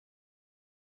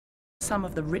some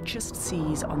of the richest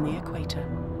seas on the equator.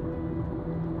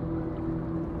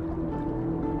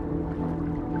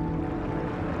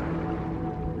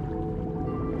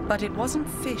 But it wasn't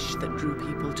fish that drew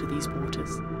people to these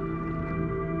waters.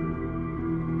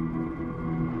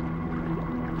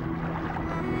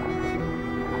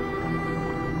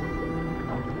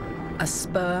 A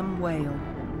sperm whale.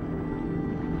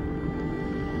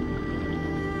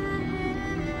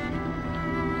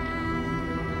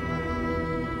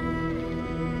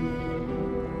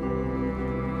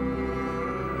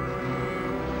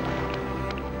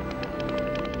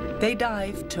 They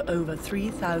dive to over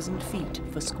 3,000 feet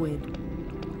for squid.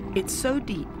 It's so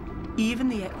deep, even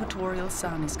the equatorial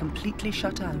sun is completely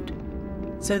shut out.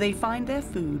 So they find their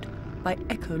food by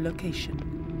echolocation.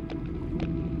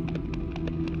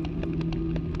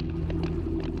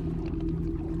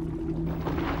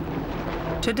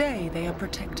 Today they are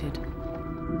protected.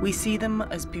 We see them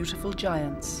as beautiful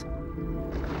giants.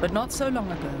 But not so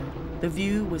long ago, the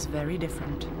view was very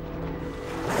different.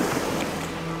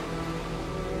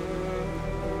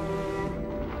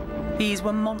 These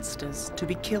were monsters to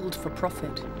be killed for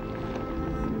profit.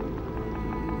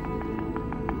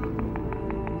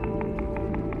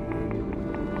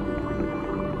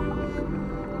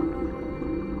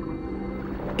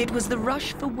 It was the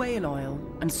rush for whale oil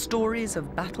and stories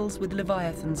of battles with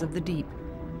leviathans of the deep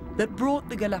that brought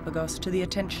the Galapagos to the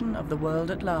attention of the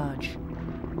world at large.